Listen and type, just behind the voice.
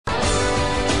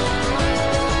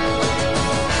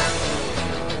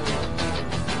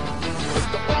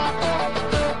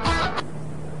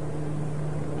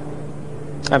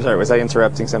I'm sorry, was I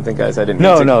interrupting something, guys? I didn't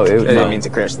mean to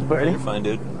crash the party. You're fine,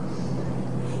 dude.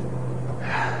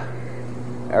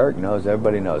 Eric knows,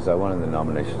 everybody knows. I wanted the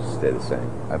nominations to stay the same.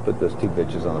 I put those two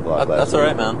bitches on the block last That's week. all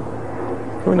right,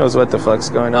 man. Who knows what the fuck's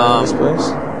going on in this place?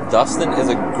 Dustin is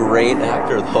a great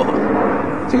actor,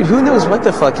 though. Dude, who knows what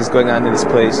the fuck is going on in this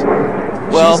place?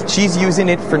 Well, she's using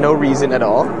it for no reason at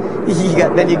all.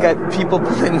 Then you got people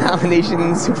pulling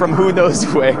nominations from who knows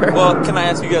where. Well, can I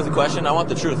ask you guys a question? I want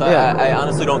the truth. Yeah. I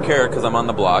honestly don't care because I'm on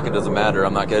the block. It doesn't matter.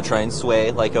 I'm not going to try and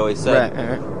sway, like I always said.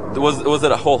 Right. Was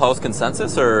it a whole house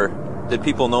consensus, or did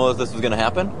people know that this was going to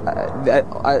happen?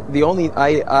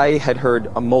 I had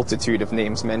heard a multitude of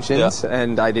names mentioned,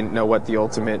 and I didn't know what the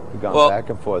ultimate We've gone back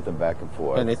and forth and back and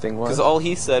forth. anything was. Because all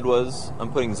he said was,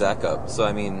 I'm putting Zach up. So,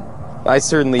 I mean... I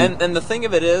certainly... And the thing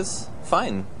of it is,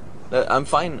 fine. I'm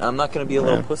fine. I'm not going to be a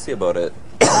little pussy about it.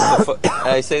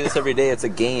 I say this every day. It's a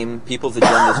game. People's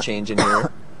agendas change in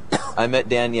here. I met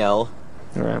Danielle.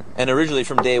 Right. And originally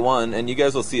from day one, and you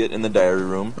guys will see it in the diary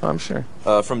room. I'm sure.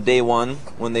 From day one,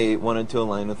 when they wanted to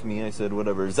align with me, I said,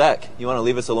 whatever. Zach, you want to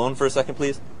leave us alone for a second,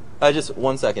 please? Just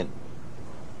 1 second.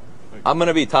 I'm going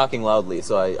to be talking loudly,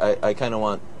 so I kind of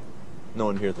want no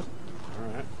one to hear them. All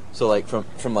right. So, like,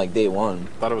 from like, day one.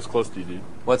 Thought it was close to you, dude.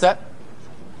 What's that?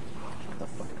 What the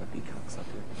fuck up, you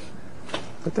cocksucker?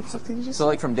 What the fuck did you just So,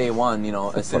 like, from day one, you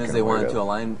know, as soon as they wanted weirdo. to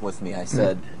align with me, I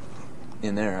said...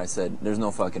 in there, I said, there's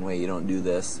no fucking way you don't do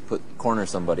this. Corner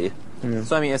somebody.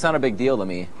 So, I mean, it's not a big deal to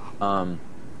me. I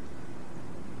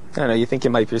don't know, you think it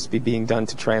might just be being done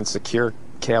to try and secure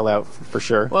Kale out for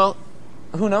sure? Well,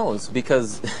 who knows?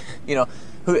 Because, you know,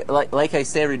 like I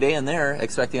say every day in there,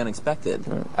 expect the unexpected.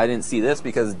 I didn't see this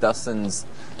because Dustin's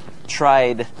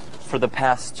tried for the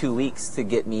past 2 weeks to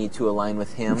get me to align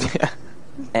with him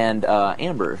and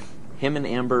Amber. Him and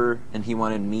Amber, and he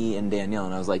wanted me and Danielle,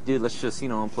 and I was like, dude, let's just, you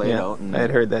know, play it out. And I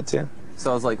had heard that too.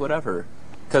 so I was like, whatever.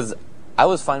 Because I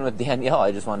was fine with Danielle,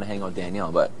 I just wanted to hang out with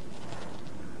Danielle, but...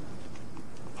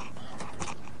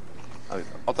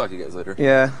 I'll talk to you guys later.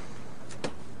 Yeah.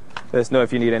 Let us know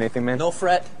if you need anything, man. No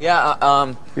fret.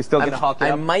 Yeah, We still gonna hawk it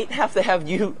I up? might have to have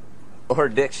you or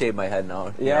Dick shave my head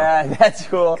now. Yeah, that's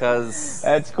cool. Because...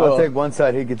 That's cool. I'll take one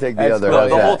side, he can take the That's other. cool. How's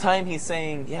the that? whole time he's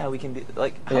saying, yeah, we can do...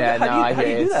 Like, how do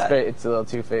you do that? It's a little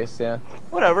two-faced, yeah.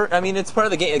 Whatever. I mean, it's part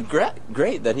of the game.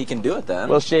 Great that he can do it then.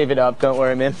 We'll shave it up, don't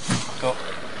worry, man. Go.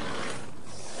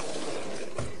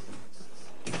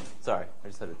 Sorry, I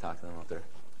just had to talk to them out there.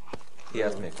 He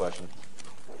asked me a question.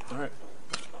 All right.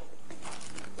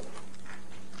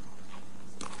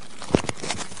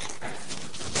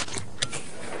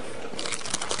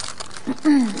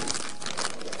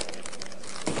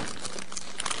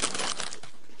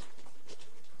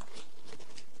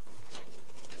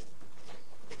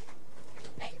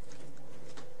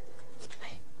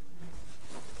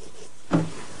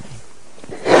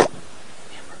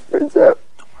 What's up?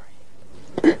 Don't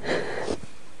worry.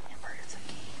 Amber, it's a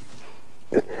game.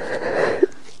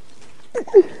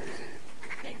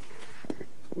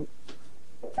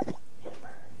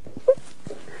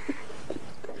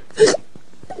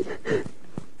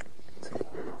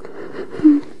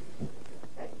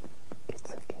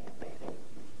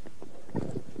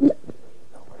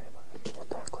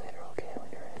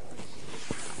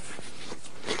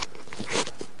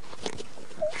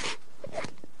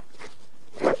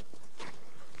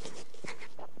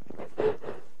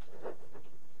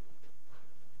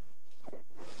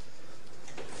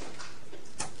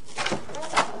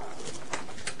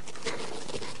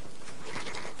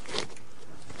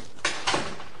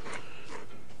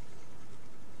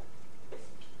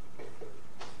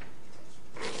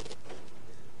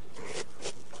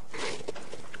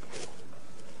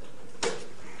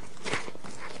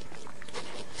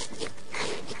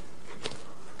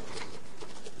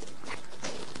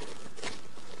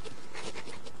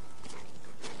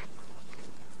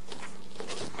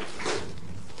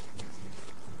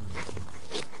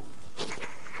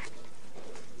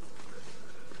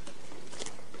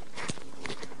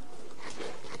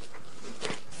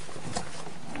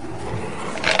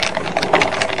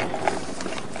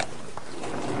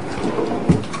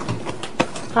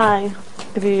 Hi.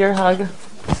 Give you your hug.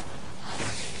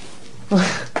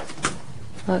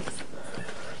 Looks.